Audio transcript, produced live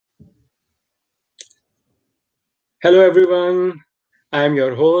Hello, everyone. I am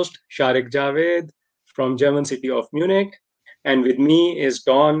your host, Sharik Javed from German city of Munich. And with me is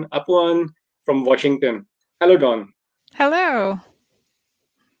Don Apuan from Washington. Hello, Don. Hello.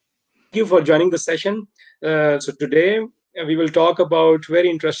 Thank you for joining the session. So today we will talk about very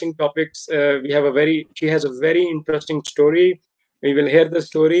interesting topics. She has a very interesting story. We will hear the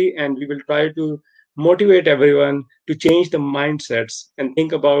story and we will try to motivate everyone to change the mindsets and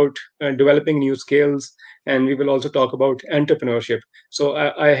think about developing new skills. And we will also talk about entrepreneurship. So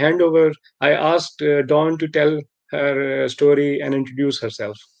I asked Dawn to tell her story and introduce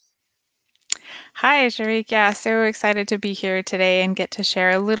herself. Hi, Sharik. Yeah, so excited to be here today and get to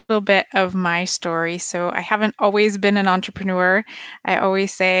share a little bit of my story. So, I haven't always been an entrepreneur. I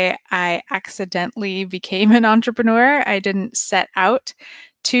always say I accidentally became an entrepreneur. I didn't set out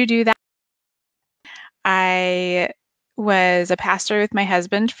to do that. I was a pastor with my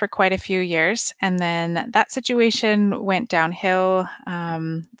husband for quite a few years, and then that situation went downhill.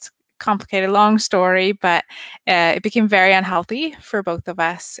 It's a complicated, long story, but it became very unhealthy for both of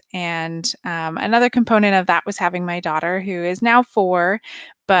us. And another component of that was having my daughter, who is now 4,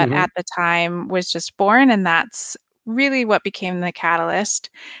 but Mhm. at the time was just born, and that's really what became the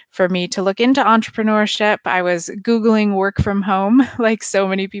catalyst for me to look into entrepreneurship. I was Googling work from home, like so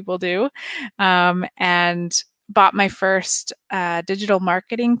many people do, and bought my first digital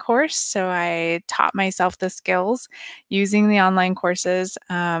marketing course. So I taught myself the skills using the online courses.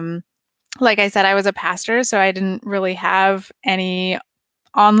 Like I said, I was a pastor, so I didn't really have any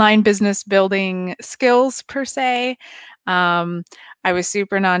online business building skills per se. Um, I was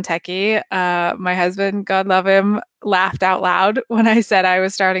super non-techie. My husband, God love him, laughed out loud when I said I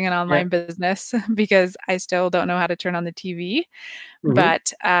was starting an Yeah. online business because I still don't know how to turn on the TV. Mhm.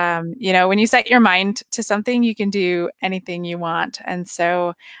 But when you set your mind to something, you can do anything you want. And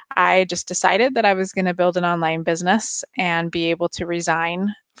so I just decided that I was going to build an online business and be able to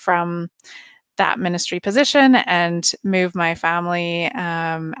resign from that ministry position and move my family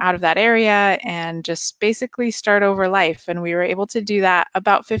out of that area and just basically start over life. And we were able to do that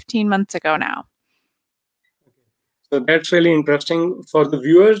about 15 months ago now. So that's really interesting for the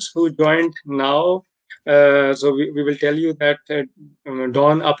viewers who joined now. So we will tell you that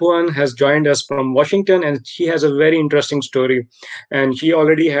Dawn Apuan has joined us from Washington, and she has a very interesting story. And she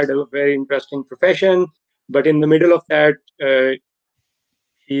already had a very interesting profession, but in the middle of that,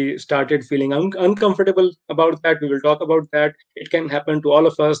 she started feeling uncomfortable about that. We will talk about that. It can happen to all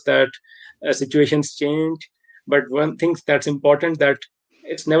of us that situations change, but one thing that's important that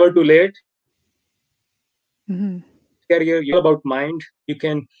it's never too late. Mhm. Career, all about mind. You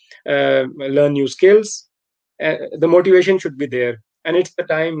can learn new skills. The motivation should be there, and it's the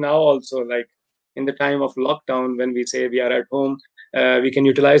time now also, like in the time of lockdown when we say we are at home, we can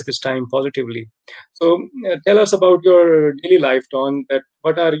utilize this time positively. So tell us about your daily life, Don. That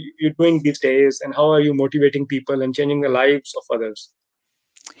what are you doing these days, and how are you motivating people and changing the lives of others?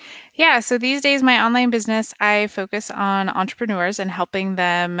 Yeah, so these days, my online business, I focus on entrepreneurs and helping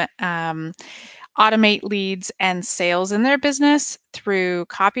them automate leads and sales in their business through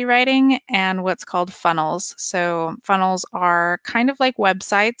copywriting and what's called funnels. So, funnels are kind of like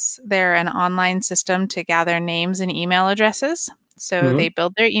websites, they're an online system to gather names and email addresses. So, Hmm. they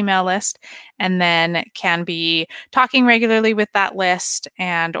build their email list and then can be talking regularly with that list,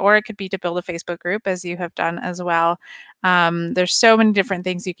 and or it could be to build a Facebook group, as you have done as well. There's so many different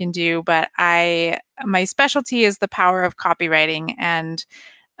things you can do, but my specialty is the power of copywriting and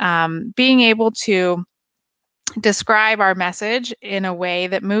being able to describe our message in a way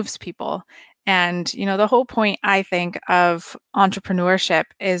that moves people. And, the whole point, I think, of entrepreneurship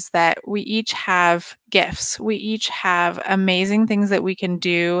is that we each have gifts. We each have amazing things that we can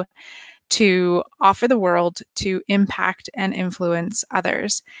do to offer the world to impact and influence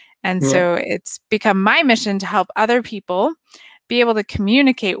others. And Yeah. so it's become my mission to help other people be able to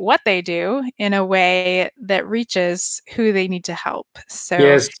communicate what they do in a way that reaches who they need to help. So,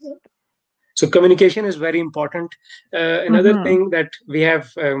 Yes. So communication is very important. Another mhm. thing that we have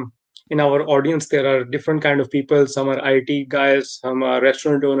in our audience, there are different kind of people. Some are IT guys, some are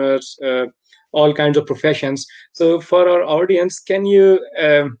restaurant owners, all kinds of professions. So for our audience, can you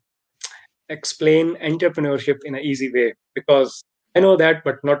explain entrepreneurship in an easy way? Because I know that,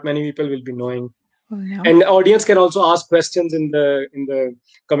 but not many people will be knowing. Oh, no. And the audience can also ask questions in the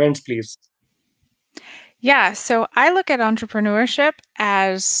comments, please. Yeah, so I look at entrepreneurship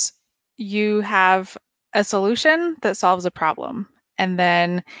as you have a solution that solves a problem. And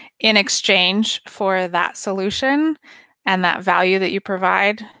then in exchange for that solution and that value that you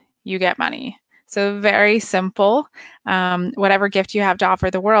provide, you get money. So very simple. Whatever gift you have to offer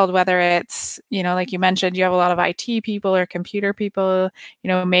the world, whether it's, like you mentioned, you have a lot of IT people or computer people,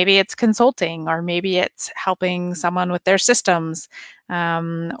 maybe it's consulting, or maybe it's helping someone with their systems,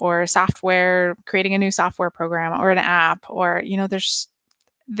 or software, creating a new software program or an app, or, there's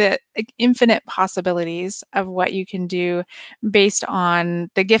the infinite possibilities of what you can do based on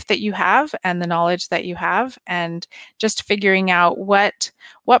the gift that you have and the knowledge that you have, and just figuring out what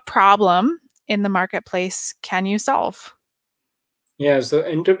problem in the marketplace can you solve. Yeah, so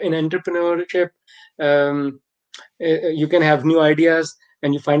in entrepreneurship, um, you can have new ideas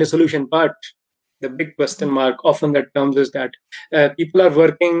and you find a solution, but the big question mark often that comes is that people are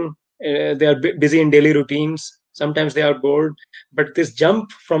working, they are busy in daily routines. Sometimes they are bored, but this jump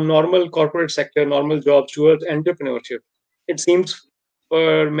from normal corporate sector, normal jobs towards entrepreneurship, it seems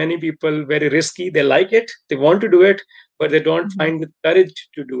for many people very risky. They like it, they want to do it, but they don't Mhm. find the courage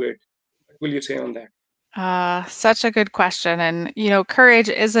to do it. What will you say on that? Such a good question. And, courage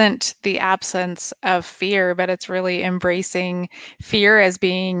isn't the absence of fear, but it's really embracing fear as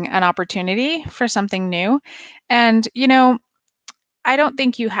being an opportunity for something new. And, I don't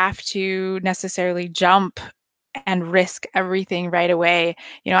think you have to necessarily jump and risk everything right away.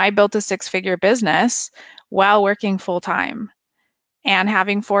 I built a six-figure business while working full time and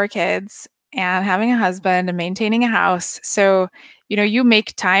having four kids and having a husband and maintaining a house. So, you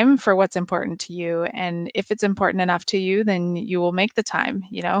make time for what's important to you. And if it's important enough to you, then you will make the time.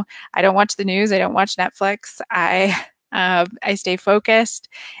 I don't watch the news, I don't watch Netflix. I stay focused.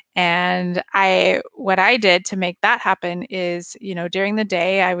 And what I did to make that happen is, during the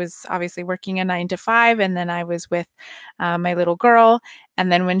day, I was obviously working a 9 to 5, and then I was with my little girl. And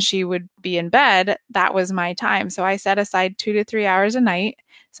then when she would be in bed, that was my time. So I set aside 2 to 3 hours a night.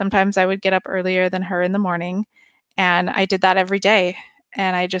 Sometimes I would get up earlier than her in the morning. And I did that every day.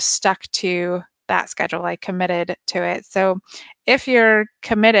 And I just stuck to that schedule. I committed to it. So if you're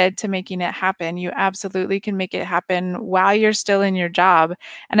committed to making it happen, you absolutely can make it happen while you're still in your job.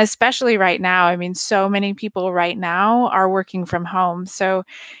 And especially right now, I mean, so many people right now are working from home. So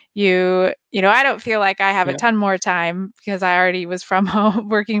I don't feel like I have a Yeah. ton more time because I already was from home,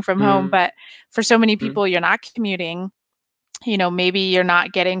 working from home. Mm-hmm. But for so many people, you're not commuting. Maybe you're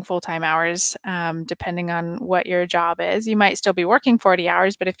not getting full-time hours, depending on what your job is. You might still be working 40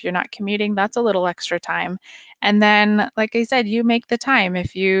 hours, but if you're not commuting, that's a little extra time. And then, like I said, you make the time.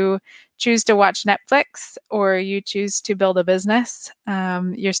 If you choose to watch Netflix or you choose to build a business,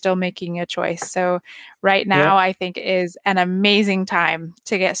 you're still making a choice. So right Yeah. now, I think is an amazing time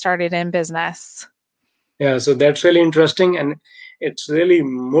to get started in business. Yeah, so that's really interesting and it's really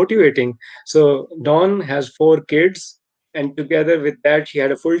motivating. So Dawn has four kids, and together with that, she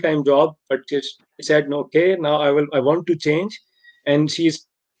had a full-time job, but she said, "No, okay, now I want to change," and she's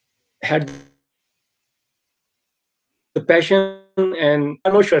had the passion and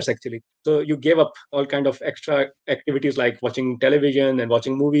there are no shorts actually. So you gave up all kind of extra activities like watching television and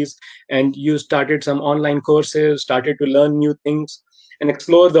watching movies, and you started some online courses, started to learn new things and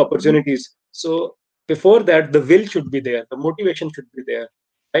explore the Mhm. opportunities. So before that, the will should be there, the motivation should be there,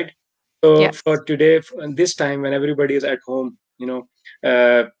 right? So Yes. for today, this time when everybody is at home,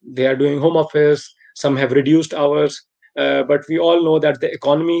 they are doing home office. Some have reduced hours, but we all know that the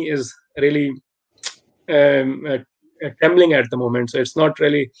economy is really trembling at the moment, so it's not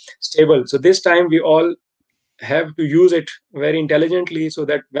really stable. So this time we all have to use it very intelligently, so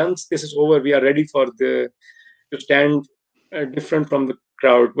that once this is over, we are ready for the to stand different from the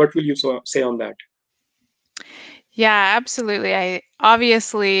crowd. What will you say on that? Yeah, absolutely. I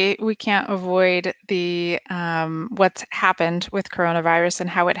obviously we can't avoid the what's happened with coronavirus and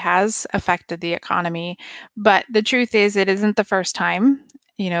how it has affected the economy. But the truth is, it isn't the first time.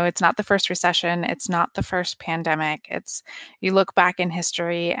 It's not the first recession. It's not the first pandemic. It's You look back in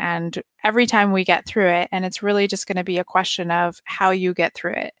history, and every time we get through it, and it's really just going to be a question of how you get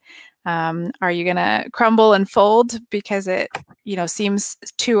through it. Are you going to crumble and fold because it, seems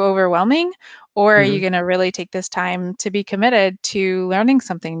too overwhelming? Or are you Hmm. going to really take this time to be committed to learning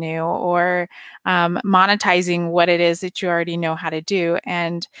something new, or monetizing what it is that you already know how to do?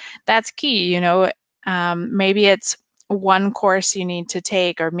 And that's key. Maybe it's one course you need to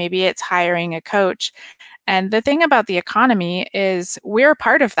take, or maybe it's hiring a coach. And the thing about the economy is we're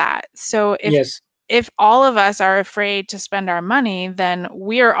part of that. So Yes. if all of us are afraid to spend our money, then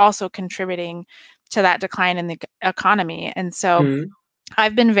we are also contributing to that decline in the economy. And so Hmm.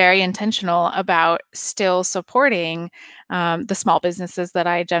 I've been very intentional about still supporting the small businesses that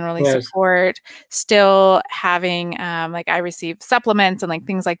I generally Yes. support, still having, like, I receive supplements and like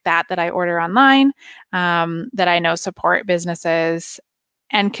things like that that I order online, that I know support businesses.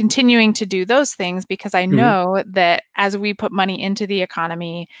 and continuing to do those things, because I know that as we put money into the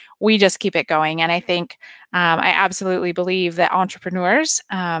economy, we just keep it going. And I think I absolutely believe that entrepreneurs,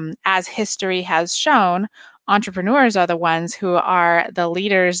 as history has shown, entrepreneurs are the ones who are the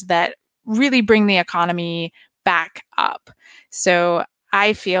leaders that really bring the economy back up. So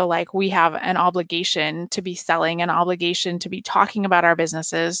I feel like we have an obligation to be selling, an obligation to be talking about our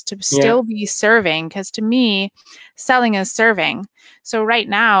businesses, to still be serving, because to me, selling is serving. So right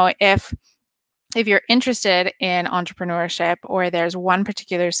now, if you're interested in entrepreneurship, or there's one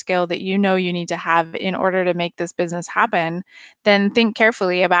particular skill that you know you need to have in order to make this business happen, then think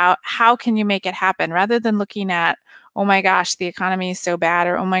carefully about how can you make it happen, rather than looking at, oh my gosh, the economy is so bad,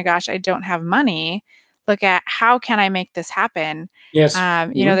 or oh my gosh, I don't have money. Look at how can I make this happen. Yes.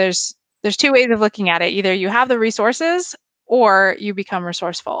 There's two ways of looking at it. Either you have the resources or you become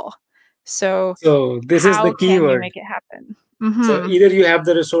resourceful. So this is the how key can you word. make it happen? So either you have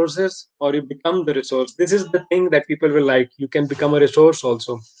the resources or you become the resource. This is the thing that people will like. You can become a resource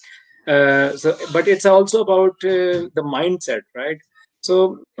also. But it's also about the mindset, right?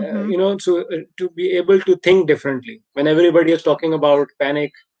 So to be able to think differently when everybody is talking about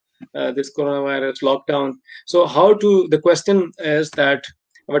panic, this coronavirus lockdown. So the question is that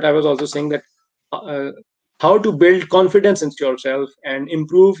what I was also saying, that uh, how to build confidence into yourself and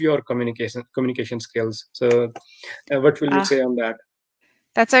improve your communication skills. So what will you say on that?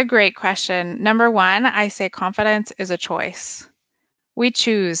 That's a great question. Number one, I say confidence is a choice. We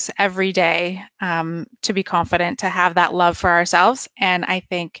choose every day to be confident, to have that love for ourselves. And I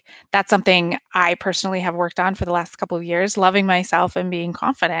think that's something I personally have worked on for the last couple of years, loving myself and being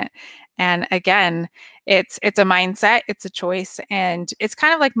confident. And again, it's a mindset, it's a choice, and it's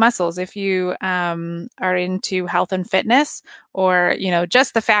kind of like muscles. If you are into health and fitness, or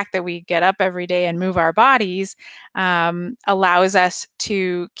just the fact that we get up every day and move our bodies allows us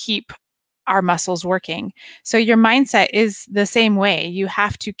to keep our muscles working. So your mindset is the same way. You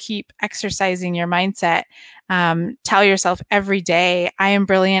have to keep exercising your mindset. Tell yourself every day, I am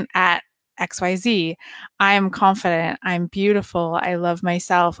brilliant at XYZ. I am confident. I'm beautiful. I love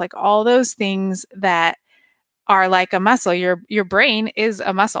myself. Like all those things that are like a muscle. Your brain is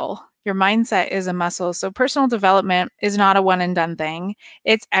a muscle. Your mindset is a muscle. So personal development is not a one and done thing.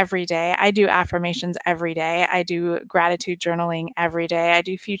 It's every day. I do affirmations every day. I do gratitude journaling every day. I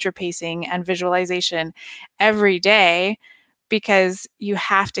do future pacing and visualization every day, because you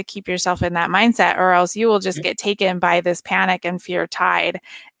have to keep yourself in that mindset, or else you will just get taken by this panic and fear tide.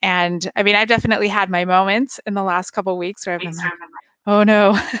 And I mean, I've definitely had my moments in the last couple of weeks where I've been like, oh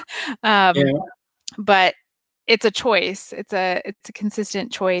no. But it's a choice. It's a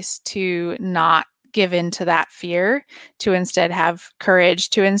consistent choice to not give in to that fear, to instead have courage,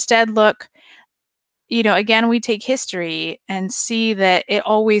 to instead look, again, we take history and see that it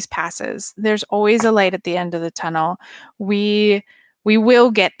always passes. There's always a light at the end of the tunnel. We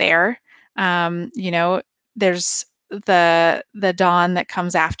will get there. There's the dawn that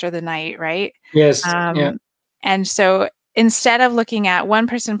comes after the night, right? Yes. And so instead of looking at, one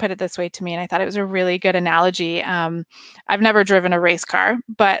person put it this way to me, and I thought it was a really good analogy. I've never driven a race car,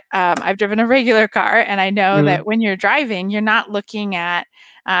 but I've driven a regular car, and I know that when you're driving, you're not looking at,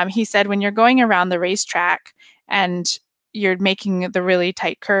 he said, when you're going around the racetrack and you're making the really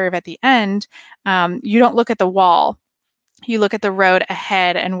tight curve at the end, you don't look at the wall. You look at the road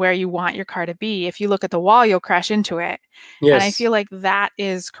ahead and where you want your car to be. If you look at the wall, you'll crash into it. Yes. And I feel like that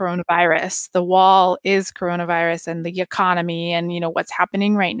is coronavirus. The wall is coronavirus, and the economy, and what's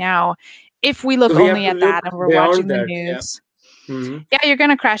happening right now. If we look only at that and we're watching the news, you're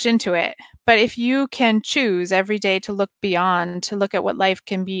going to crash into it. But if you can choose every day to look beyond, to look at what life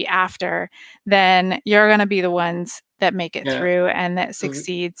can be after, then you're going to be the ones that make it through and that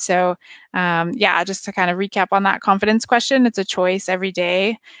succeed. So just to kind of recap on that confidence question, it's a choice every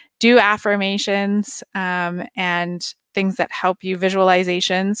day. Do affirmations and things that help you,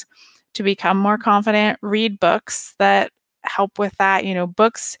 visualizations, to become more confident. Read books that help with that.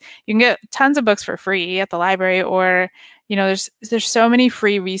 Books, you can get tons of books for free at the library, or there's so many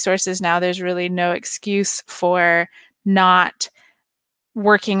free resources now. There's really no excuse for not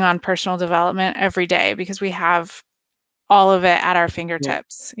working on personal development every day, because we have all of it at our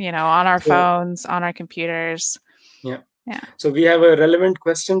fingertips, on our phones, on our computers. So we have a relevant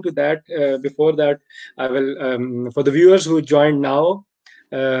question to that. Before that, I will, for the viewers who joined now,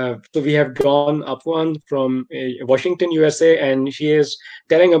 so we have Dawn Apwan from Washington, USA, and she is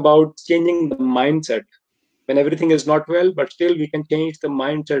telling about changing the mindset when everything is not well, but still we can change the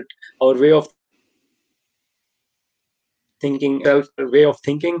mindset, our way of thinking, way of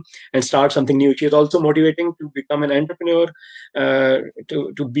thinking, and start something new. She is also motivating to become an entrepreneur,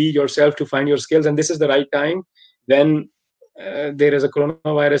 to be yourself, to find your skills. And this is the right time when there is a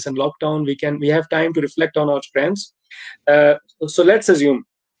coronavirus and lockdown. We have time to reflect on our strengths. So let's assume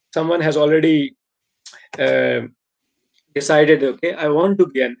someone has already uh, decided, okay, I want to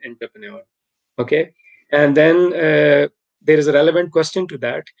be an entrepreneur. Okay, and then there is a relevant question to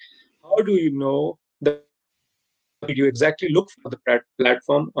that. How do you know the platform? How do you exactly look for the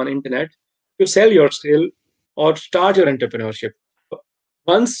platform on internet to sell your skill or start your entrepreneurship?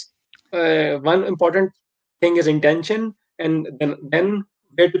 Once one important thing is intention, and then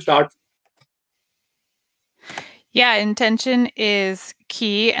where to start. Yeah, intention is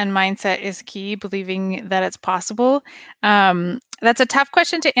key and mindset is key, believing that it's possible. That's a tough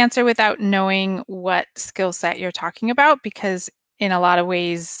question to answer without knowing what skill set you're talking about, because in a lot of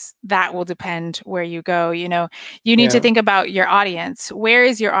ways that will depend where you go. You know, you need to Yeah. think about your audience. Where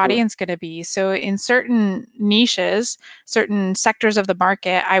is your Yeah. audience going to be? So in certain niches, certain sectors of the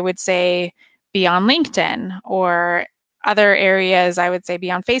market, I would say be on LinkedIn, or other areas, I would say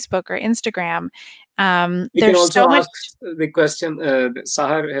be on Facebook or Instagram. We can There's also so much. ask the question that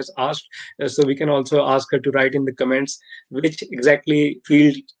Sahar has asked, so we can also ask her to write in the comments which exactly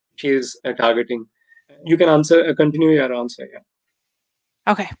field she is targeting. You can answer, continue your answer. Yeah.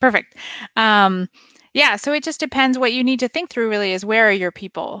 Okay, perfect. Yeah, so it just depends. What you need to think through really is, where are your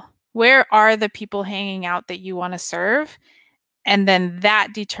people? Where are the people hanging out that you want to serve? And then that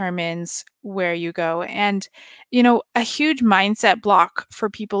determines where you go. And, you know, a huge mindset block for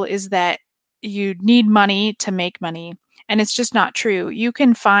people is that you need money to make money. And it's just not true. You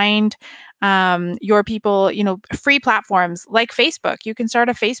can find your people, you know, free platforms like Facebook. You can start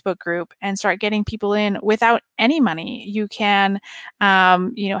a Facebook group and start getting people in without any money. You can,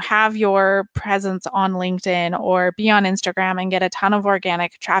 you know, have your presence on LinkedIn or be on Instagram and get a ton of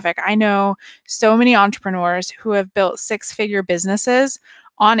organic traffic. I know so many entrepreneurs who have built six-figure businesses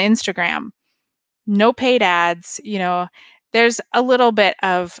on Instagram. No paid ads, you know. There's a little bit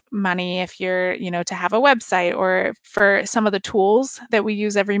of money if you're, you know, to have a website, or for some of the tools that we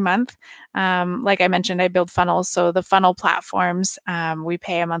use every month. Like I mentioned, I build funnels. So the funnel platforms, we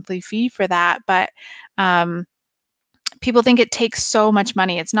pay a monthly fee for that. But um, people think it takes so much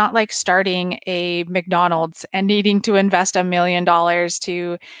money. It's not like starting a McDonald's and needing to invest $1 million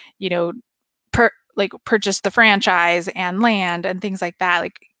to, you know, purchase the franchise and land and things like that.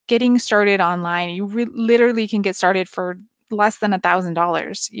 Like, getting started online, you literally can get started for less than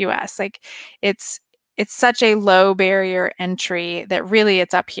 $1,000 US. Like, it's it's such a low barrier entry that really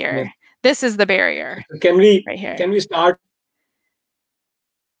it's up Yeah. here. This is the barrier right here. Can we start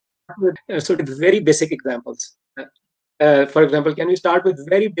with very basic examples? For example, can we start with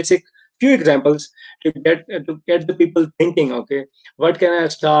very basic few examples to get the people thinking? Okay, what can I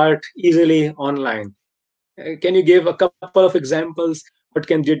start easily online? Can you give a couple of examples? What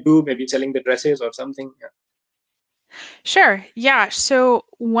can you do? Maybe selling the dresses or something. Yeah. Sure. Yeah. So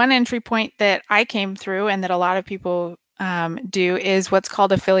one entry point that I came through and that a lot of people do is what's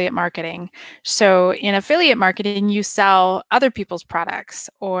called affiliate marketing. So in affiliate marketing, you sell other people's products,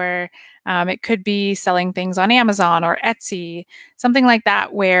 or it could be selling things on Amazon or Etsy, something like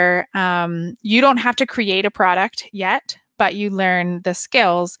that, where you don't have to create a product yet, but you learn the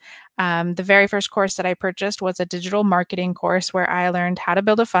skills. The very first course that I purchased was a digital marketing course where I learned how to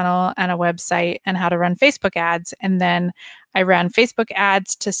build a funnel and a website and how to run Facebook ads. And then I ran Facebook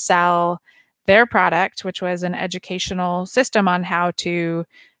ads to sell their product, which was an educational system on how to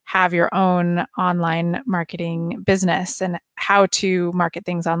have your own online marketing business and how to market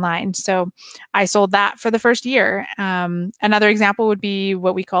things online. So I sold that for the first year. Another example would be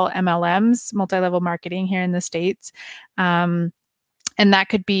what we call MLMs, multi-level marketing here in the States. And that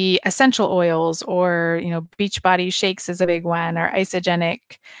could be essential oils, or, you know, Beachbody shakes is a big one, or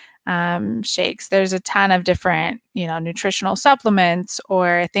Isogenic shakes. There's a ton of different, you know, nutritional supplements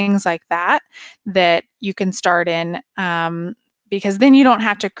or things like that that you can start in, because then you don't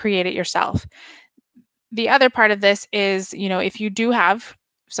have to create it yourself. The other part of this is, you know, if you do have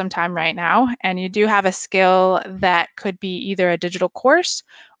some time right now and you do have a skill that could be either a digital course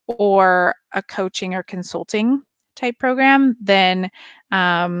or a coaching or consulting type program, then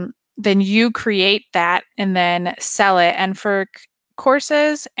you create that and then sell it. And for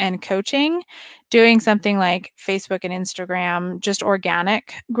courses and coaching, doing something like Facebook and Instagram, just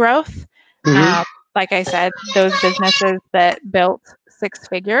organic growth. Mm-hmm. Like I said, those businesses that built six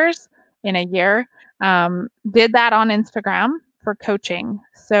figures in a year did that on Instagram for coaching.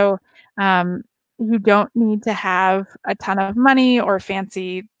 So you don't need to have a ton of money or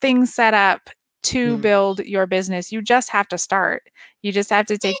fancy things set up. to build your business. You just have to start. You just have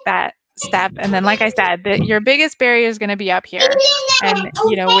to take that step. And then, like I said, your biggest barrier is going to be up here. And,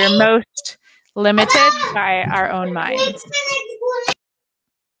 we're most limited by our own minds.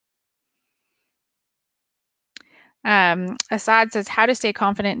 Assad says, how to stay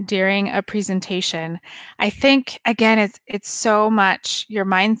confident during a presentation. I think, again, it's so much your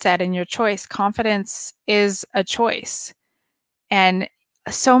mindset and your choice. Confidence is a choice. And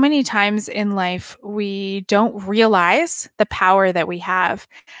so many times in life, we don't realize the power that we have.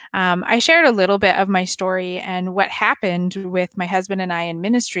 I shared a little bit of my story, and what happened with my husband and I in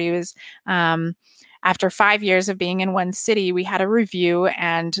ministry was after 5 years of being in one city, we had a review,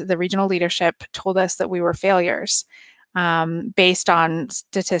 and the regional leadership told us that we were failures based on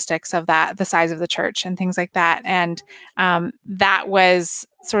statistics of the size of the church and things like that. And that was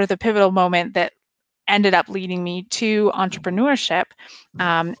sort of the pivotal moment that ended up leading me to entrepreneurship.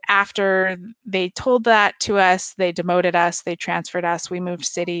 After they told that to us, they demoted us, they transferred us, we moved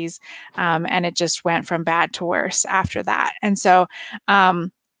cities, and it just went from bad to worse after that. And so,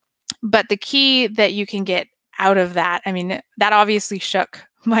 but the key that you can get out of that, I mean, that obviously shook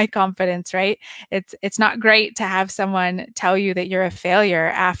my confidence, right? It's not great to have someone tell you that you're a failure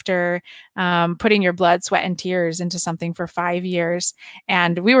after putting your blood, sweat, and tears into something for 5 years.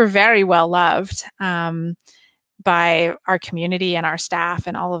 And we were very well loved by our community and our staff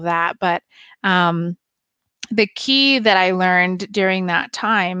and all of that. But the key that I learned during that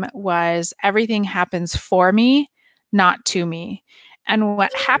time was everything happens for me, not to me. And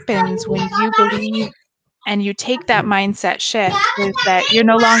what happens when you believe and you take that mindset shift is that you're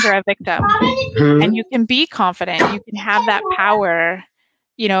no longer a victim and you can be confident. You can have that power.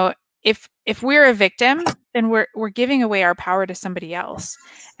 If we're a victim, then we're giving away our power to somebody else.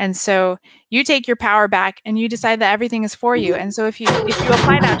 And so you take your power back and you decide that everything is for you. And so if you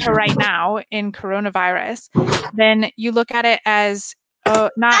apply that to right now in coronavirus, then you look at it as,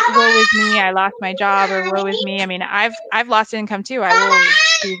 oh, not woe is me, I lost my job, or woe is me. I mean, I've lost income too. I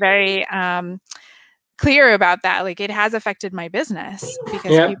will be very clear about that. Like, it has affected my business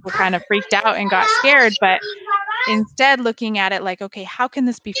because people kind of freaked out and got scared. But instead looking at it like, okay, how can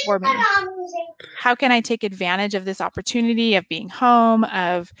this be for me? How can I take advantage of this opportunity of being home,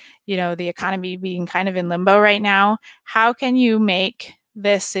 of, the economy being kind of in limbo right now? How can you make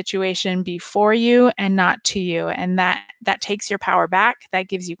this situation be for you and not to you? And that takes your power back. That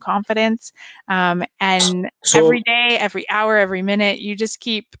gives you confidence. And so, every day, every hour, every minute, you just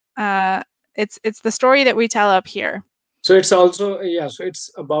keep, it's the story that we tell up here. So it's also, so it's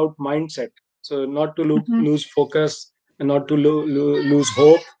about mindset. So not to lose focus and not to lose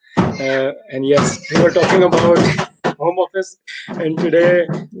hope. And yes, we were talking about home office, and today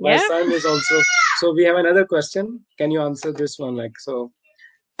my son is also. So we have another question. Can you answer this one?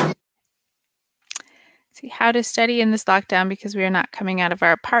 See, how to study in this lockdown because we are not coming out of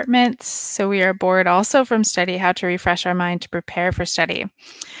our apartments. So we are bored also from study. How to refresh our mind to prepare for study.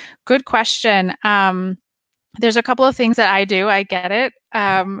 Good question. There's a couple of things that I do. I get it.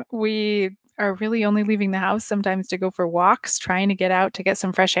 We are really only leaving the house sometimes to go for walks, trying to get out to get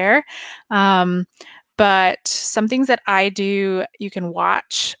some fresh air. But some things that I do, you can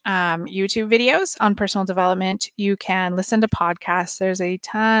watch YouTube videos on personal development. You can listen to podcasts. There's a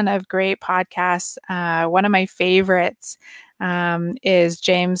ton of great podcasts. One of my favorites is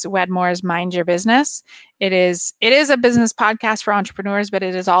James Wedmore's Mind Your Business. It is a business podcast for entrepreneurs, but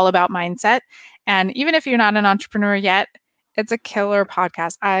it is all about mindset. And even if you're not an entrepreneur yet, it's a killer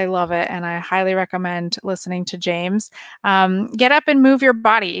podcast. I love it, and I highly recommend listening to James. Get up and move your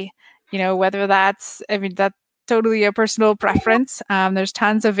body. Whether that's totally a personal preference. There's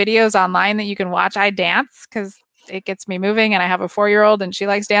tons of videos online that you can watch. I dance because it gets me moving, and I have a 4-year-old and she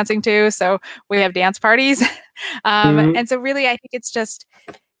likes dancing too. So we have dance parties. And so really, I think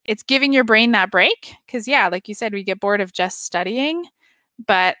it's giving your brain that break because, like you said, we get bored of just studying.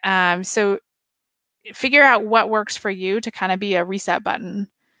 But so figure out what works for you to kind of be a reset button,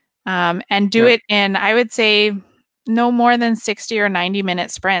 and do it in, I would say, no more than 60 or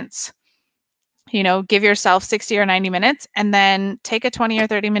 90-minute sprints. Give yourself 60 or 90 minutes and then take a 20 or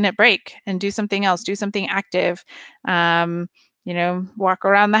 30-minute break and do something else, do something active. Walk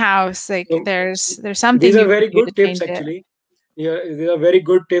around the house. Like, there's something. These are very good tips, actually. Yeah, these are very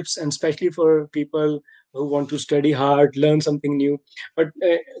good tips, and especially for people who want to study hard, learn something new. But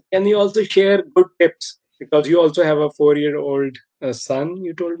can you also share good tips? Because you also have a 4-year-old son,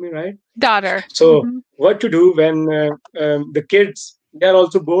 you told me, right? Daughter. So what to do when the kids, they're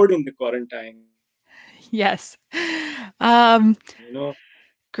also bored in the quarantine? Yes.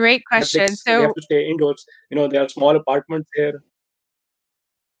 Great question. So they have to stay indoors. There are small apartments here.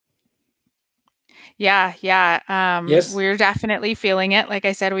 Yeah. Yes. We're definitely feeling it. Like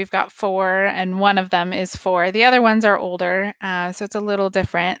I said, we've got four, and one of them is four. The other ones are older, so it's a little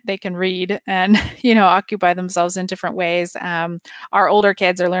different. They can read and occupy themselves in different ways. Our older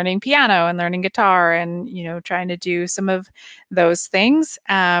kids are learning piano and learning guitar, and trying to do some of those things.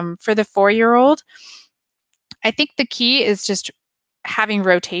 For the 4-year-old, I think the key is just having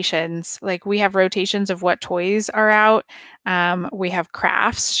rotations. Like we have rotations of what toys are out. We have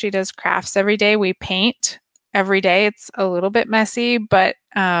crafts. She does crafts every day. We paint every day. It's a little bit messy, but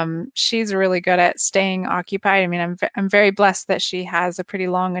she's really good at staying occupied. I mean, I'm very blessed that she has a pretty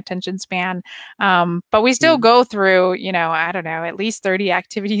long attention span. But we still Mm. go through, I don't know, at least 30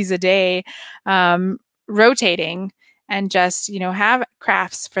 activities a day, rotating, and just have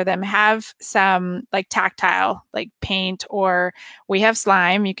crafts for them, have some like tactile like paint, or we have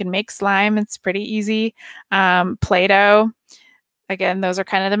slime. You can make slime, it's pretty easy. Play-doh, again, those are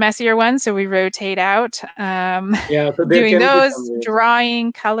kind of the messier ones, so we rotate out, Yeah, so there doing can be some those, ways.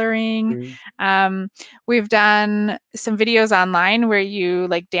 drawing, coloring. Mm. We've done some videos online where you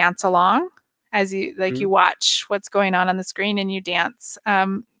like dance along as you like Mm. you watch what's going on the screen and you dance.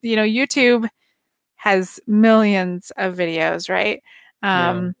 YouTube has millions of videos, right?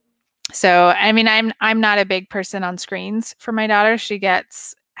 Yeah, So I mean, I'm not a big person on screens for my daughter. She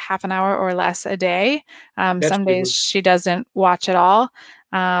gets half an hour or less a day. that's Some pretty days good. she doesn't watch at all.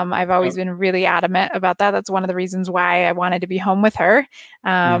 I've Yeah, always been really adamant about that. That's one of the reasons why I wanted to be home with her.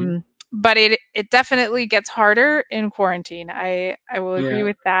 mhm. But it definitely gets harder in quarantine. I will agree Yeah,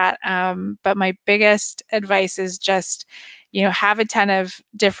 with that. But my biggest advice is just, have a ton of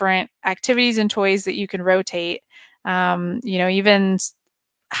different activities and toys that you can rotate. Even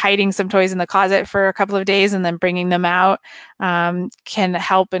hiding some toys in the closet for a couple of days and then bringing them out can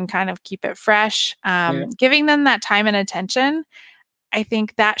help and kind of keep it fresh. yeah, Giving them that time and attention, I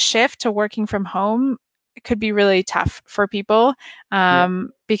think that shift to working from home could be really tough for people, yeah,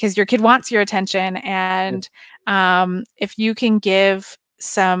 because your kid wants your attention. yeah. And if you can give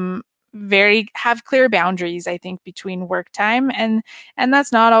some have clear boundaries, I think, between work time, and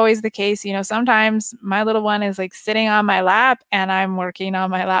that's not always the case. Sometimes my little one is like sitting on my lap and I'm working on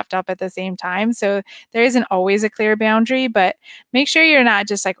my laptop at the same time. So there isn't always a clear boundary, but make sure you're not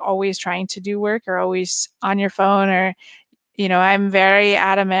just like always trying to do work or always on your phone. Or I'm very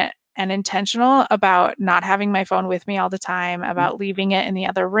adamant and intentional about not having my phone with me all the time, Mm. about leaving it in the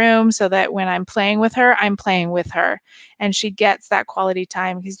other room so that when I'm playing with her, I'm playing with her and she gets that quality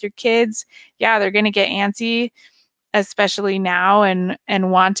time. Because your kids, yeah, they're going to get antsy, especially now, and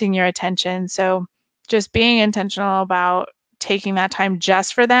wanting your attention. So just being intentional about taking that time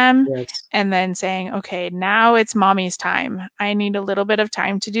just for them, Yes. and then saying, okay, now it's mommy's time. I need a little bit of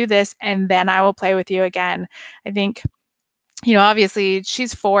time to do this, and then I will play with you again. I think, obviously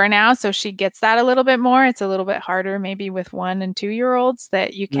she's 4 now, so she gets that a little bit more. It's a little bit harder maybe with 1 and 2-year-olds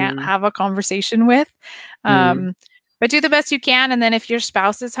that you can't Mm. have a conversation with. Mm. But do the best you can. And then if your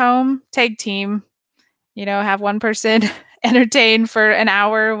spouse is home, tag team, have one person entertain for an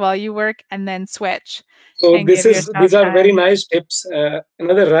hour while you work and then switch So and give your these spouse are very time. nice tips.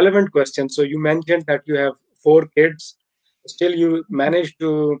 Another relevant question. So you mentioned that you have four kids. Still, you managed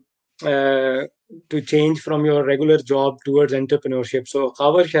uh, to change from your regular job towards entrepreneurship. So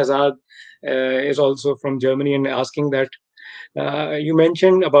Khabar Shahzad is also from Germany and asking that you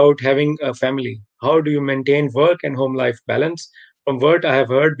mentioned about having a family. How do you maintain work and home life balance? From what I have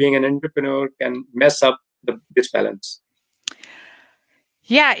heard, being an entrepreneur can mess up this balance.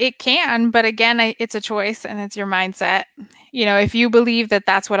 Yeah, it can, but again, it's a choice and it's your mindset. If you believe that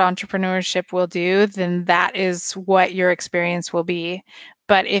that's what entrepreneurship will do, then that is what your experience will be.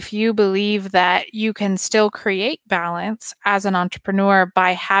 But if you believe that you can still create balance as an entrepreneur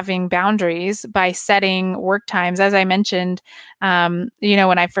by having boundaries, by setting work times, as I mentioned, when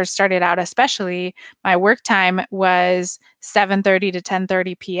I first started out, especially my work time was 7:30 to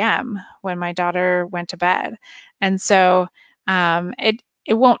 10:30 p.m. when my daughter went to bed, and so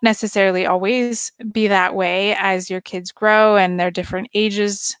it won't necessarily always be that way. As your kids grow and they're different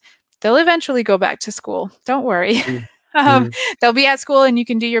ages, they'll eventually go back to school. Don't worry. Mm. um, Mm. they'll be at school and you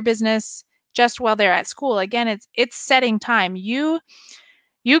can do your business just while they're at school. Again, it's setting time. You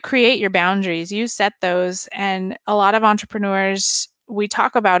create your boundaries, you set those. And a lot of entrepreneurs, we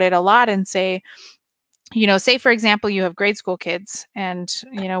talk about it a lot and say, say for example, you have grade school kids, and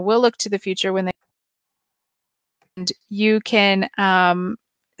we'll look to the future when you can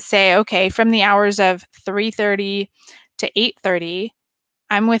say, okay, from the hours of 3:30 to 8:30,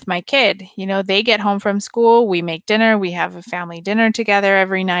 I'm with my kid. They get home from school, we make dinner, we have a family dinner together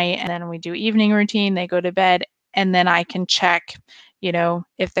every night, and then we do evening routine, they go to bed, and then I can check,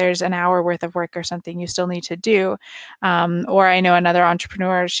 if there's an hour worth of work or something you still need to do. Or I know another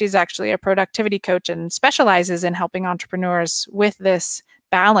entrepreneur, she's actually a productivity coach and specializes in helping entrepreneurs with this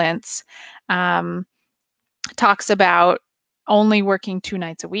balance. Talks about only working 2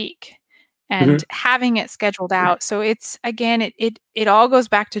 nights a week and having it scheduled out. So it's, again, it all goes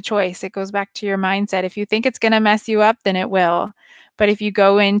back to choice. It goes back to your mindset. If you think it's going to mess you up, then it will. But if you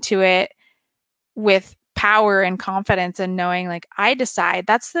go into it with power and confidence and knowing, like, I decide,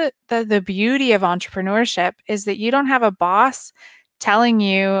 that's the beauty of entrepreneurship, is that you don't have a boss telling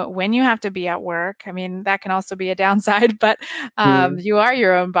you when you have to be at work. I mean, that can also be a downside, but you are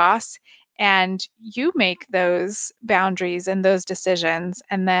your own boss, and you make those boundaries and those decisions,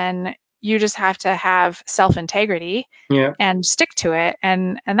 and then you just have to have self-integrity and stick to it.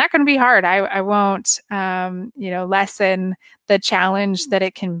 And that can be hard. I won't lessen the challenge that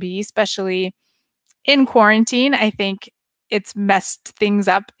it can be, especially in quarantine. I think it's messed things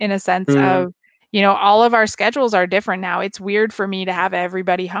up in a sense of, all of our schedules are different now. It's weird for me to have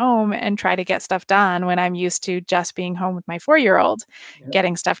everybody home and try to get stuff done when I'm used to just being home with my 4-year-old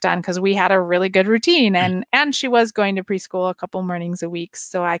getting stuff done, because we had a really good routine, and she was going to preschool a couple mornings a week,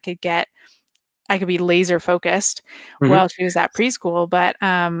 so I could be laser focused while she was at preschool. But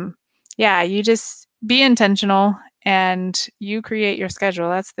yeah, you just be intentional and you create your schedule.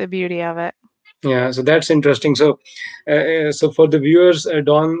 That's the beauty of it. Yeah, so that's interesting. So for the viewers,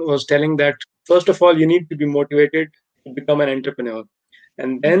 Dawn was telling that first of all, you need to be motivated to become an entrepreneur,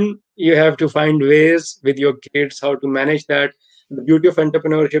 and then you have to find ways with your kids how to manage that. The beauty of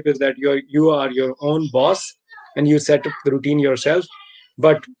entrepreneurship is that you are your own boss and you set up the routine yourself.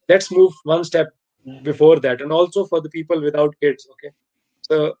 But let's move one step before that, and also for the people without kids. Okay,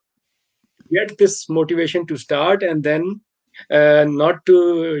 so get this motivation to start, and then not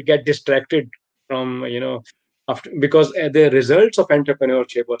to get distracted from after, because the results of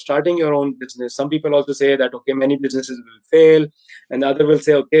entrepreneurship or starting your own business, some people also say that okay, many businesses will fail, and the other will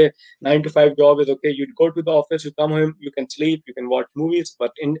say okay, 9 to 5 job is okay, you go to the office, you come home, you can sleep, you can watch movies.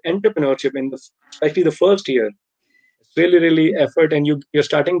 But in entrepreneurship, especially the first year, it's really effort, and you're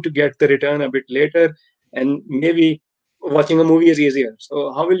starting to get the return a bit later, and maybe watching a movie is easier.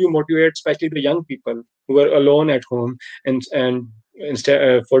 So how will you motivate especially the young people who are alone at home, and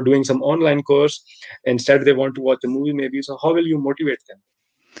instead for doing some online course, instead they want to watch a movie maybe? So how will you motivate them?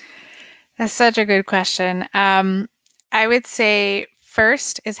 That's such a good question. I would say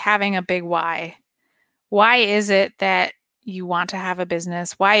first is having a big why. Why is it that you want to have a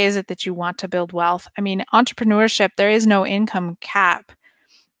business? Why is it that you want to build wealth? I mean, entrepreneurship, there is no income cap.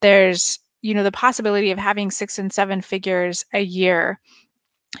 There's, the possibility of having 6 and 7 figures a year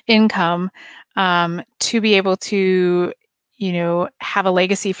income, to be able to, have a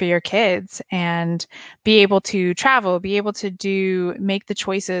legacy for your kids and be able to travel, be able to make the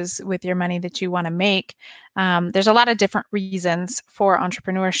choices with your money that you want to make. There's a lot of different reasons for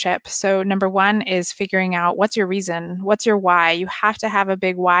entrepreneurship. So number one is figuring out what's your reason, what's your why. You have to have a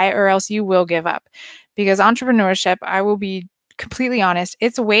big why, or else you will give up. Because entrepreneurship, I will be completely honest,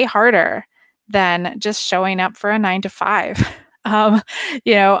 it's way harder than just showing up for a 9 to 5.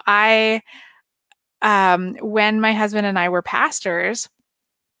 I when my husband and I were pastors,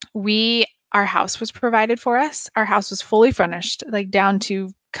 our house was provided for us. Our house was fully furnished, like down to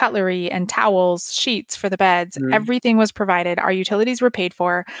cutlery and towels, sheets for the beds. Everything was provided. Our utilities were paid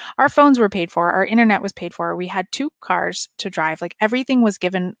for. Our phones were paid for. Our internet was paid for. We had 2 cars to drive. Like, everything was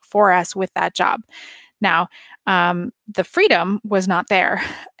given for us with that job. Now, the freedom was not there.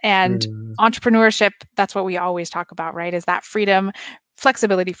 And entrepreneurship, that's what we always talk about, right? Is that freedom,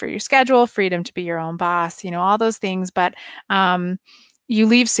 flexibility for your schedule, freedom to be your own boss, all those things. But you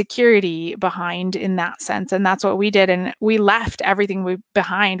leave security behind in that sense. And that's what we did. And we left everything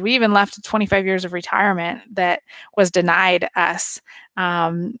behind. We even left 25 years of retirement that was denied us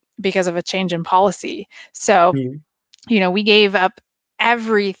because of a change in policy. So, we gave up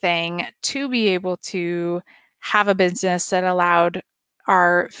everything to be able to have a business that allowed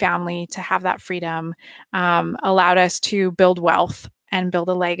our family to have that freedom, allowed us to build wealth and build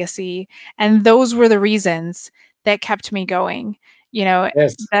a legacy. And those were the reasons that kept me going.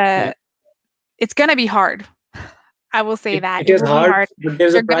 Yes. It's going to be hard. I will say that. It is will hard, be hard. but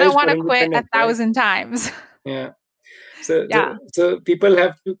there's You're a going to prize want for to quit independence, 1,000 times. Yeah. So, yeah. so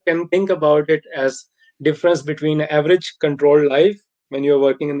people can think about it as difference between average controlled life when you're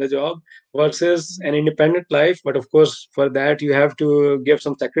working in the job versus an independent life. But of course, for that you have to give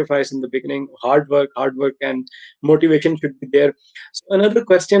some sacrifice in the beginning. Hard work, and motivation should be there. So another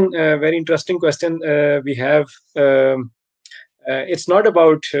question, very interesting question we have. It's not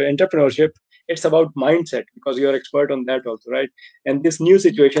about entrepreneurship. it's about mindset, because you're expert on that also, right? And this new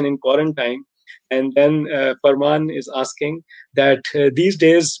situation in quarantine, and then Farman is asking that these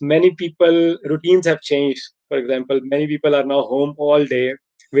days many people routines have changed. For example, many people are now home all day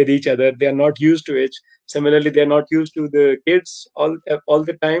with each other. They are not used to it. Similarly, they're not used to the kids all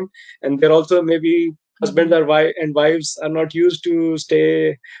the time, and they're also maybe husbands Mhm. are and wives are not used to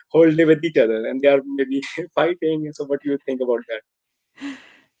stay whole day with each other, and they are maybe fighting. So, what do you think about that?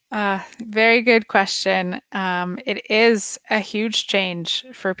 Very good question. It is a huge change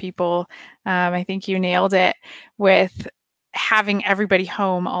for people. I think you nailed it with having everybody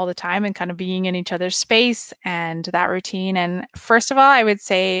home all the time and kind of being in each other's space and that routine. And first of all, I would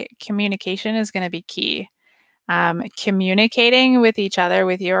say communication is going to be key. Communicating with each other,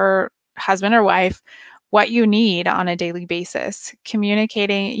 with your husband or wife, what you need on a daily basis.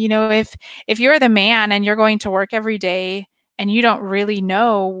 Communicating, if you're the man and you're going to work every day and you don't really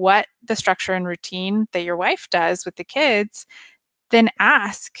know what the structure and routine that your wife does with the kids, then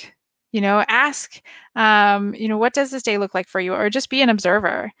ask, what does this day look like for you? Or just be an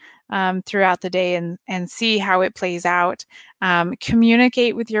observer throughout the day and see how it plays out.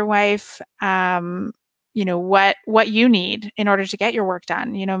 Communicate with your wife, what you need in order to get your work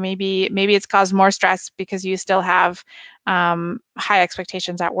done. Maybe it's caused more stress because you still have high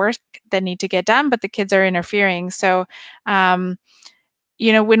expectations at work that need to get done, but the kids are interfering. So,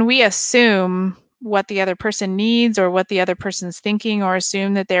 when we assume what the other person needs or what the other person's thinking, or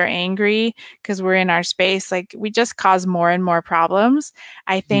assume that they're angry because we're in our space, like, we just cause more and more problems.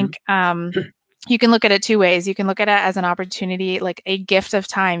 I Mhm. think you can look at it two ways. You can look at it as an opportunity, like a gift of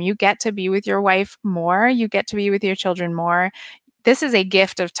time. You get to be with your wife more, you get to be with your children more. This is a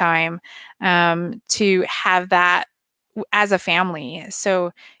gift of time to have that as a family.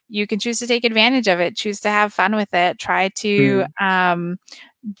 So you can choose to take advantage of it, choose to have fun with it, try to Mhm.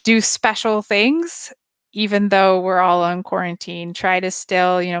 do special things even though we're all on quarantine. Try to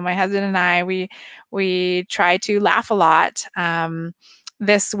still, my husband and I, we try to laugh a lot.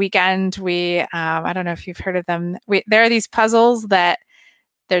 This weekend, I don't know if you've heard of them. There are these puzzles that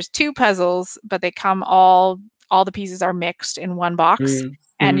there's two puzzles, but they come all the pieces are mixed in one box, Mhm.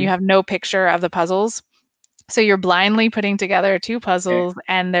 and you Mhm. have no picture of the puzzles. So you're blindly putting together two Okay. puzzles,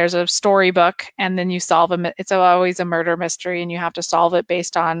 and there's a storybook, and then you solve them. It's always a murder mystery, and you have to solve it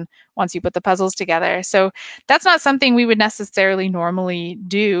based on once you put the puzzles together. So that's not something we would necessarily normally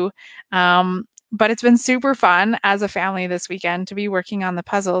do. But it's been super fun as a family this weekend to be working on the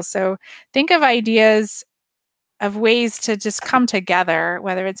puzzles. So think of ideas of ways to just come together,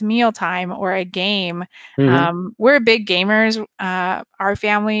 whether it's mealtime or a game. Mhm. We're big gamers. Our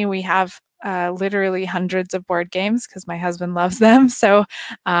family, we have literally hundreds of board games because my husband loves them. So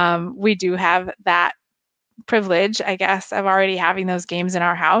we do have that privilege, I guess, of already having those games in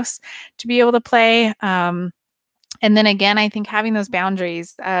our house to be able to play. And then again, I think having those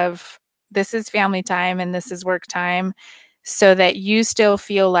boundaries of this is family time and this is work time, so that you still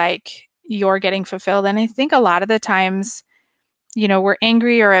feel like you're getting fulfilled. And I think a lot of the times, we're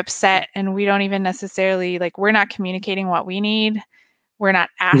angry or upset and we don't even necessarily, like, we're not communicating what we need. We're not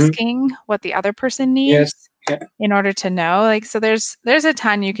Mhm. asking what the other person needs Yes. Yeah. in order to know. Like, so there's a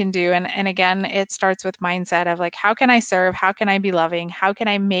ton you can do. And again, it starts with mindset of, like, how can I serve? How can I be loving? How can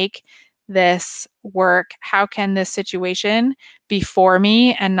I make this work? How can this situation be for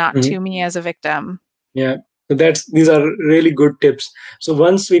me and not Mhm. to me as a victim? Yeah. So these are really good tips. So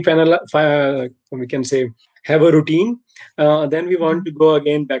once we can say have a routine, then we want Mhm. to go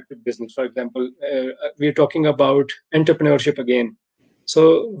again back to business. For example, we're talking about entrepreneurship again.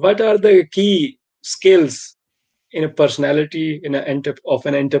 So what are the key skills in a personality of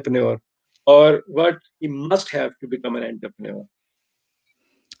an entrepreneur, or what he must have to become an entrepreneur?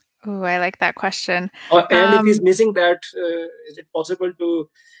 Ooh, I like that question. And if he's Um, missing that, is it possible to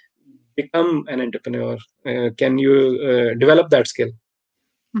become an entrepreneur? Can you develop that skill?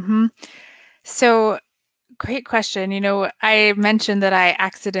 mhm. So great question. I mentioned that I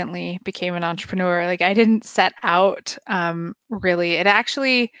accidentally became an entrepreneur. Like, I didn't set out, really. It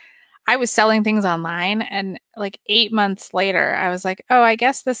actually, I was selling things online, and like 8 months later, I was like, oh, I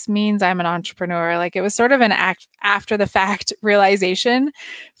guess this means I'm an entrepreneur. Like, it was sort of an after the fact realization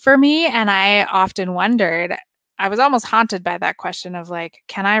for me. And I often wondered, I was almost haunted by that question of, like,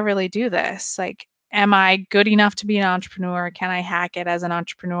 can I really do this? Like, am I good enough to be an entrepreneur? Can I hack it as an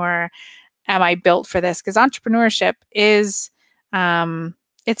entrepreneur? Am I built for this? Because entrepreneurship is, um,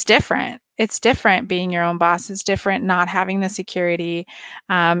 it's different. It's different being your own boss. It's different not having the security.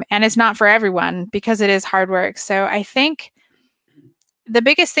 And it's not for everyone because it is hard work. So I think the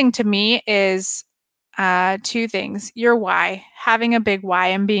biggest thing to me is two things: your why, having a big why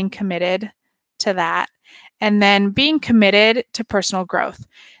and being committed to that, and then being committed to personal growth.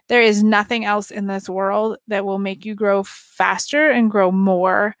 There is nothing else in this world that will make you grow faster and grow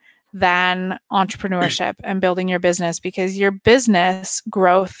more than entrepreneurship and building your business, because your business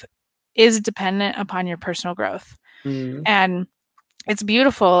growth is dependent upon your personal growth. And it's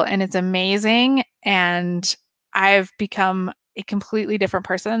beautiful and it's amazing. And I've become a completely different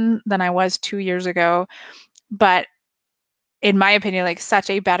person than I was 2 years ago. But in my opinion, like such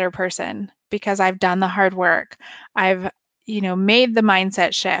a better person, because I've done the hard work. I've, made the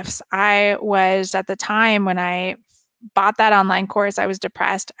mindset shifts. I was, at the time when I bought that online course, I was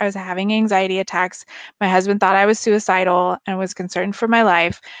depressed. I was having anxiety attacks. My husband thought I was suicidal and was concerned for my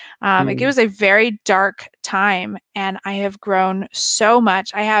life. It was a very dark time, and I have grown so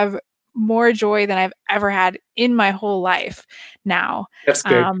much. I have more joy than I've ever had in my whole life now. That's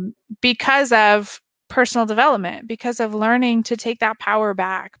great. Because of personal development, because of learning to take that power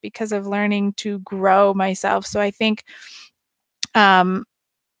back, because of learning to grow myself. So I think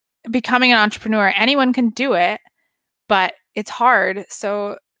becoming an entrepreneur, anyone can do it, but it's hard.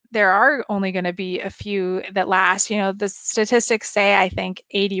 So there are only going to be a few that last. The statistics say, I think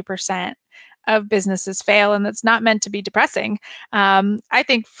 80% of businesses fail, and that's not meant to be depressing. I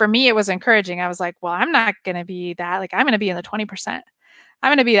think for me, it was encouraging. I was like, well, I'm not going to be that. Like, I'm going to be in the 20%. I'm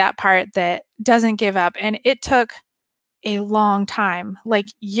going to be that part that doesn't give up. And it took a long time, like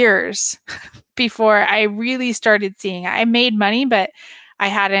years, before I really started seeing. I made money, but I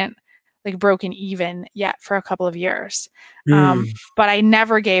hadn't like broken even yet for a couple of years. But I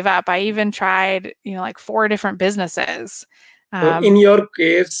never gave up. I even tried, like 4 different businesses. In your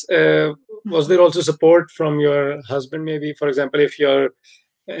case, was there also support from your husband? Maybe, for example, if your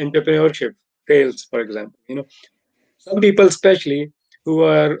entrepreneurship fails, for example, some people, especially who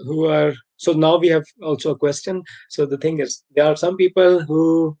are. So now we have also a question. So the thing is, there are some people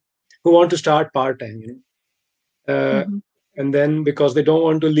who want to start part time, and then because they don't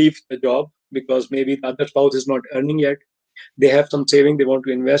want to leave the job because maybe the other spouse is not earning yet, they have some saving they want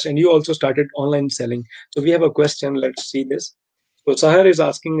to invest, and you also started online selling. So we have a question. Let's see this. So Sahar is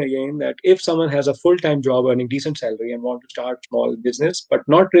asking again that if someone has a full-time job earning decent salary and want to start small business but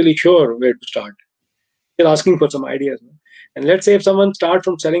not really sure where to start, they're asking for some ideas. And let's say if someone starts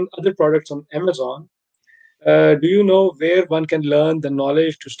from selling other products on Amazon, do you know where one can learn the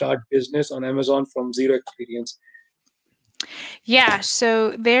knowledge to start business on Amazon from zero experience? Yeah,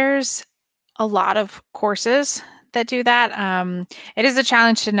 so there's a lot of courses that do that. It is a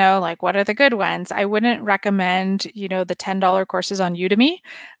challenge to know, like, what are the good ones. I wouldn't recommend, the $10 courses on Udemy,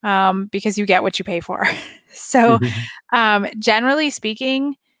 because you get what you pay for. So generally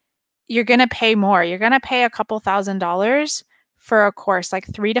speaking, you're going to pay more. You're going to pay a couple $1,000s for a course, like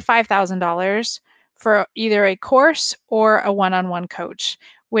 $3,000 to $5,000 for either a course or a one-on-one coach,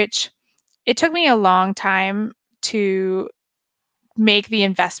 which it took me a long time to make the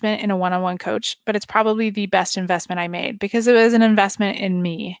investment in a one-on-one coach, but it's probably the best investment I made, because it was an investment in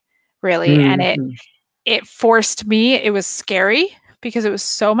me, really. And it forced me, it was scary because it was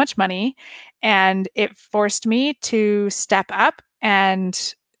so much money, and it forced me to step up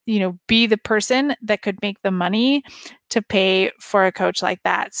and be the person that could make the money to pay for a coach like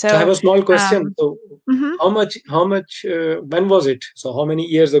that. So I have a small question. So how much when was it? So how many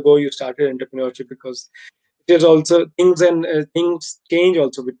years ago you started entrepreneurship? Because there's also things, and things change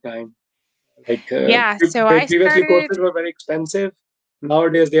also with time. Like yeah, so I previously started. courses were very expensive.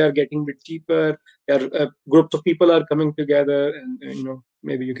 Nowadays they are getting a bit cheaper. There are groups of people are coming together, and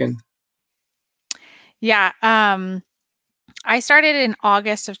maybe you can. Yeah, I started in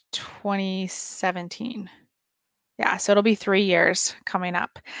August of 2017. Yeah, so it'll be 3 years coming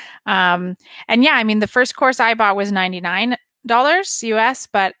up. And yeah, I mean, the first course I bought was $99 US,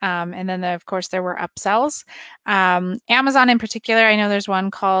 but and then of course there were upsells. Amazon in particular, I know there's one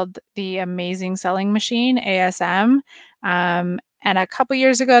called the Amazing Selling Machine, ASM. And a couple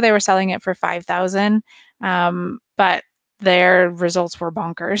years ago they were selling it for 5,000. But their results were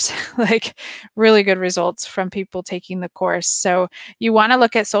bonkers, like really good results from people taking the course. So you want to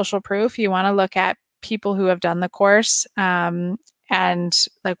look at social proof. You want to look at people who have done the course, and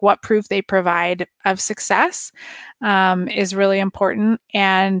like what proof they provide of success is really important.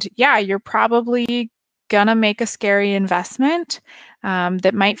 And yeah, you're probably gonna make a scary investment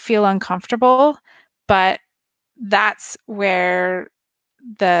that might feel uncomfortable, but that's where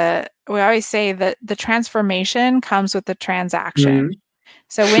we always say that the transformation comes with the transaction.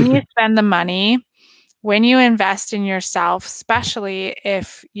 So when you spend the money, when you invest in yourself, especially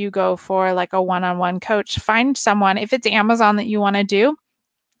if you go for like a one-on-one coach, find someone. If it's Amazon that you want to do,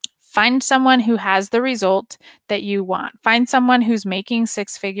 find someone who has the result that you want. Find someone who's making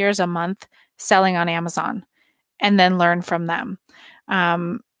 6 figures a month selling on Amazon, and then learn from them.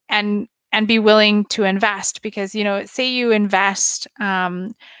 And be willing to invest, because, say you invest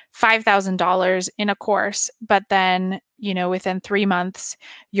 $5,000 in a course, but then, within 3 months,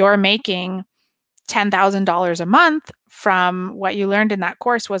 you're making $10,000 a month from what you learned in that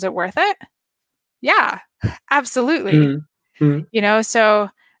course. Was it worth it? Yeah, absolutely. So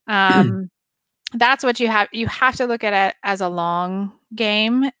that's what you have to look at it as a long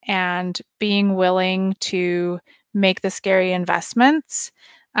game, and being willing to make the scary investments,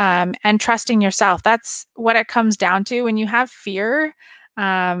 and trusting yourself. That's what it comes down to. When you have fear,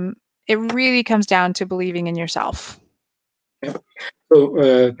 it really comes down to believing in yourself. Yeah.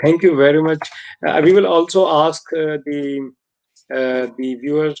 So thank you very much. We will also ask the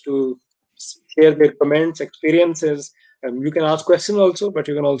viewers to share their comments, experiences. You can ask questions also, but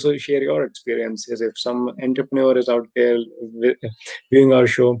you can also share your experiences if some entrepreneur is out there viewing our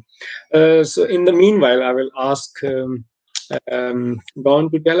show. So in the meanwhile, I will ask Don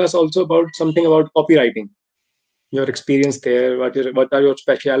to tell us also about something about copywriting, your experience there, what are your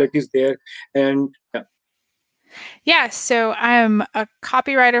specialities there, and yeah. Yeah, so I'm a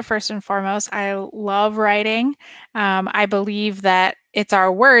copywriter first and foremost. I love writing. I believe that it's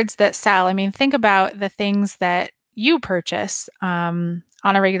our words that sell. I mean, think about the things that you purchase on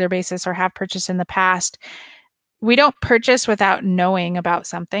a regular basis or have purchased in the past. We don't purchase without knowing about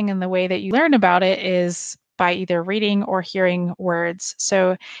something, and the way that you learn about it is by either reading or hearing words.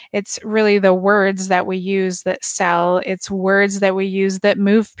 So it's really the words that we use that sell. It's words that we use that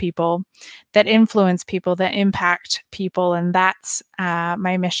move people, that influence people, that impact people, and that's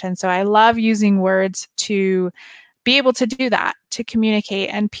my mission. So I love using words to be able to do that, to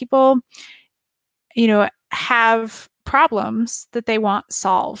communicate. And people, have problems that they want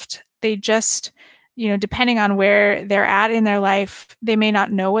solved. They just, depending on where they're at in their life, they may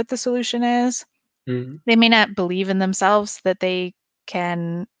not know what the solution is. They may not believe in themselves that they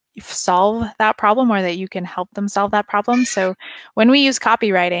can solve that problem, or that you can help them solve that problem. So when we use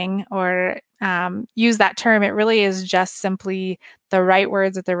copywriting, or use that term, it really is just simply the right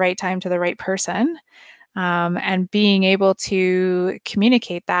words at the right time to the right person. And being able to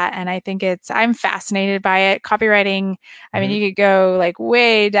communicate that. And I think I'm fascinated by it. Copywriting, I mean, you could go like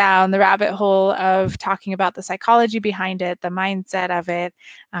way down the rabbit hole of talking about the psychology behind it, the mindset of it.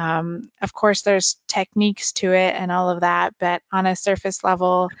 Of course, there's techniques to it and all of that, but on a surface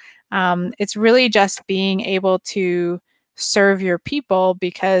level, it's really just being able to serve your people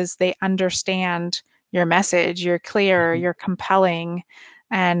because they understand your message, you're clear, you're compelling,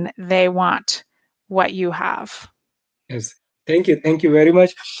 and they want what you have. Yes, thank you very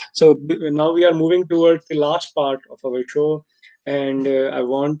much. So now we are moving towards the last part of our show, and I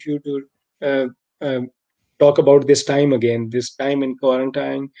want you to uh, um, talk about this time again, this time in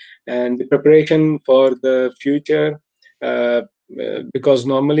quarantine, and the preparation for the future. Because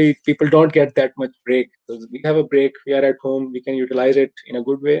normally people don't get that much break. So we have a break. We are at home. We can utilize it in a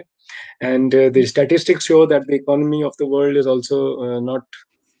good way. And the statistics show that the economy of the world is also not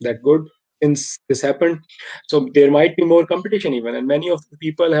that good since this happened. So there might be more competition even, and many of the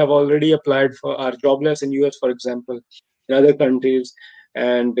people have already applied for are jobless in US, for example, in other countries.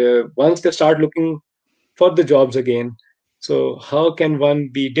 And once they start looking for the jobs again, so how can one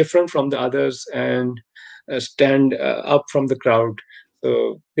be different from the others and stand up from the crowd?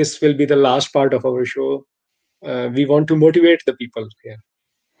 So this will be the last part of our show. We want to motivate the people here.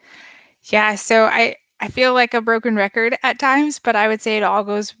 Yeah, so I feel like a broken record at times, but I would say it all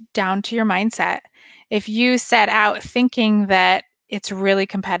goes down to your mindset. If you set out thinking that it's really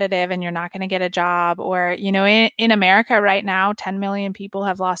competitive and you're not going to get a job, or, in America right now, 10 million people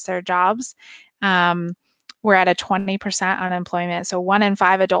have lost their jobs. We're at a 20% unemployment. So 1 in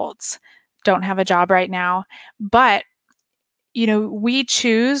 5 adults don't have a job right now. But we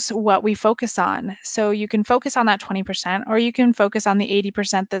choose what we focus on. So you can focus on that 20%, or you can focus on the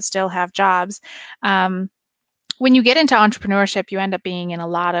 80% that still have jobs. When you get into entrepreneurship, you end up being in a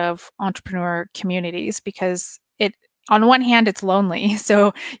lot of entrepreneur communities, because on one hand, it's lonely.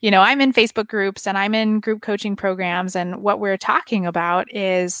 So, I'm in Facebook groups and I'm in group coaching programs, and what we're talking about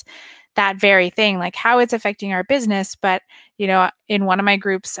is that very thing, like how it's affecting our business. But, in one of my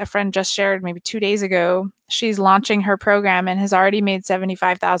groups, a friend just shared maybe 2 days ago, she's launching her program and has already made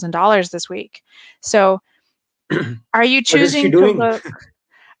 $75,000 this week. So are you What is she choosing to doing? look?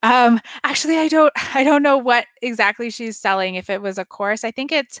 Actually, I don't know what exactly she's selling. If it was a course, I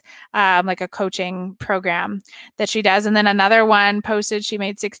think it's like a coaching program that she does. And then another one posted she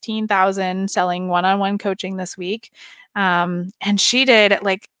made 16,000 selling one-on-one coaching this week. And she did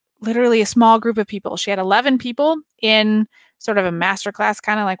like literally a small group of people. She had 11 people in sort of a masterclass,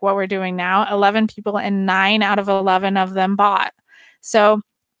 kind of like what we're doing now. 11 people, and 9 out of 11 of them bought. So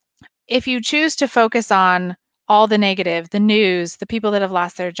if you choose to focus on all the negative, the news, the people that have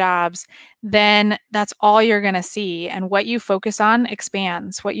lost their jobs, then that's all you're going to see. And what you focus on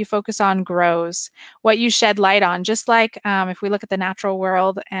expands. What you focus on grows. What you shed light on, just like if we look at the natural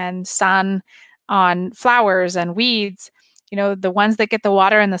world and sun on flowers and weeds, the ones that get the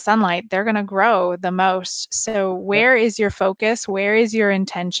water and the sunlight, they're going to grow the most. So where is your focus? Where is your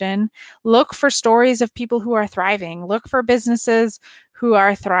intention? Look for stories of people who are thriving. Look for businesses who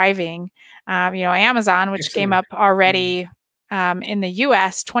are thriving. Amazon, which came up already in the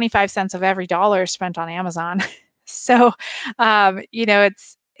US, 25 cents of every dollar spent on Amazon. So,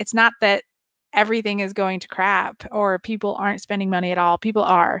 it's not that everything is going to crap or people aren't spending money at all. People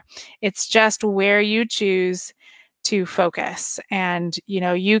are. It's just where you choose to focus. And,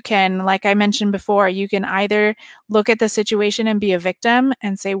 you can, like I mentioned before, you can either look at the situation and be a victim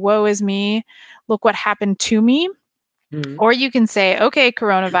and say, woe is me, look what happened to me. Mm-hmm. Or you can say, okay,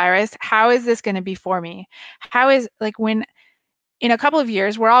 coronavirus, how is this going to be for me? How is, like, when in a couple of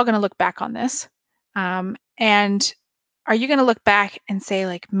years, we're all going to look back on this. And are you going to look back and say,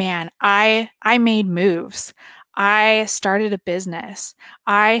 like, man, I made moves. I started a business.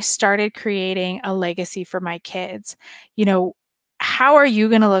 I started creating a legacy for my kids. How are you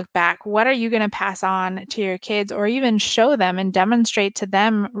going to look back? What are you going to pass on to your kids, or even show them and demonstrate to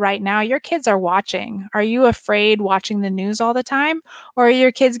them right now? Your kids are watching. Are you afraid watching the news all the time? Or are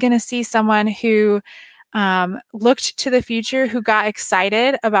your kids going to see someone who looked to the future, who got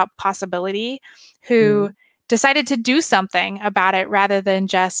excited about possibility, who decided to do something about it rather than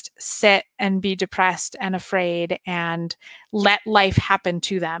just sit and be depressed and afraid and let life happen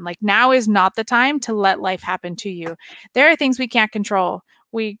to them? Like, now is not the time to let life happen to you. There are things we can't control.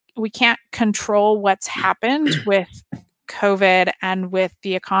 We can't control what's happened with COVID and with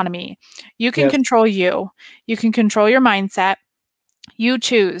the economy. You can control you. You can control your mindset. You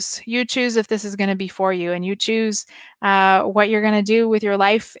choose if this is going to be for you, and you choose what you're going to do with your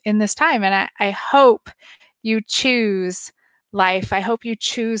life in this time. And I hope you choose life. I hope you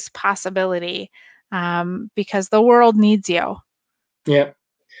choose possibility, because the world needs you. Yeah.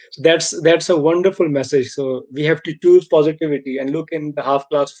 So that's a wonderful message. So we have to choose positivity and look in the half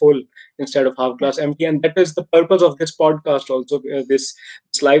glass full instead of half glass empty. And that is the purpose of this podcast also, this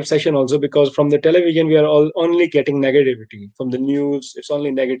live session also, because from the television we are all only getting negativity. From the news, it's only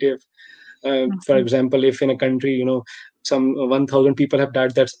negative. For example, if in a country, some 1,000 people have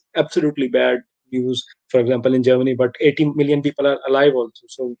died, that's absolutely bad news. For example, in Germany, but 80 million people are alive also.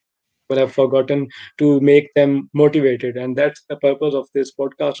 So people have forgotten to make them motivated, and that's the purpose of this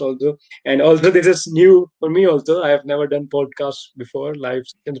podcast also. And also, this is new for me also. I have never done podcasts before, live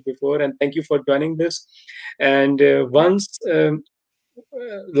sessions before, and thank you for joining this. And once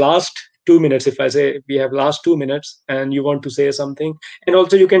last 2 minutes, if I say we have last 2 minutes and you want to say something, and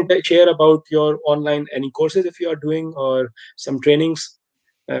also you can share about your online any courses if you are doing, or some trainings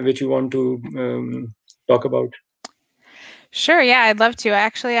which you want to talk about. Sure. Yeah, I'd love to.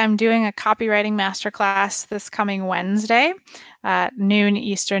 Actually, I'm doing a copywriting masterclass this coming Wednesday at noon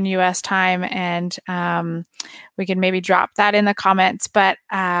Eastern US time, and we can maybe drop that in the comments. But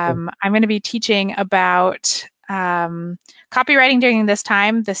I'm going to be teaching about copywriting during this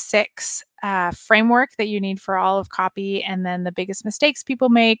time, the 6 framework that you need for all of copy, and then the biggest mistakes people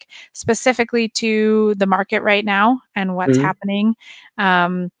make specifically to the market right now and what's happening.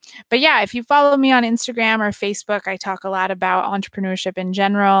 But yeah, if you follow me on Instagram or Facebook, I talk a lot about entrepreneurship in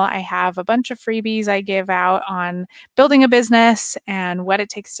general. I have a bunch of freebies I give out on building a business and what it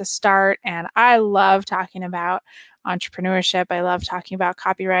takes to start. And I love talking about entrepreneurship. I love talking about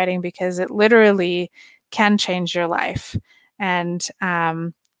copywriting because it literally can change your life. And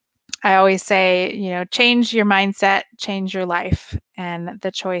I always say, change your mindset, change your life, and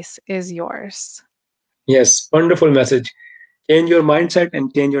the choice is yours. Yes, wonderful message. Change your mindset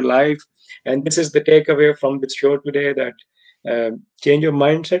and change your life. And this is the takeaway from this show today, that change your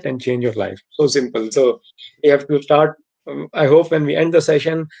mindset and change your life. So simple. So we have to start. I hope when we end the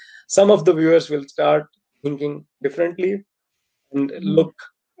session, some of the viewers will start thinking differently and look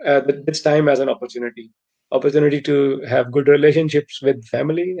at this time as an opportunity to have good relationships with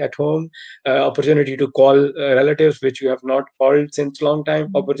family at home, opportunity to call relatives which you have not called since long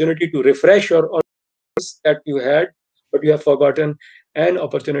time, opportunity to refresh your that you had but you have forgotten, and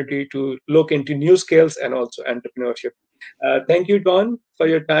opportunity to look into new skills and also entrepreneurship. Thank you, Dawn, for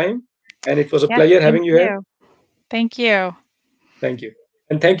your time, and it was a pleasure having you here. Thank you. Thank you.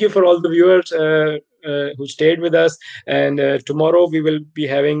 And thank you for all the viewers who stayed with us. And tomorrow we will be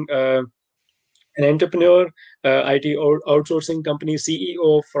having an entrepreneur, IT outsourcing company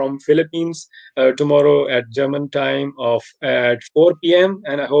CEO from Philippines, tomorrow at German time of at 4 p.m.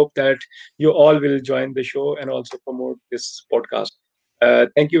 And I hope that you all will join the show and also promote this podcast.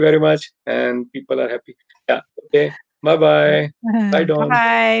 Thank you very much, and people are happy. Yeah. Okay. Bye bye. Bye, Bye Dawn.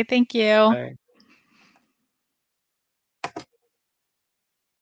 bye. Thank you. Bye.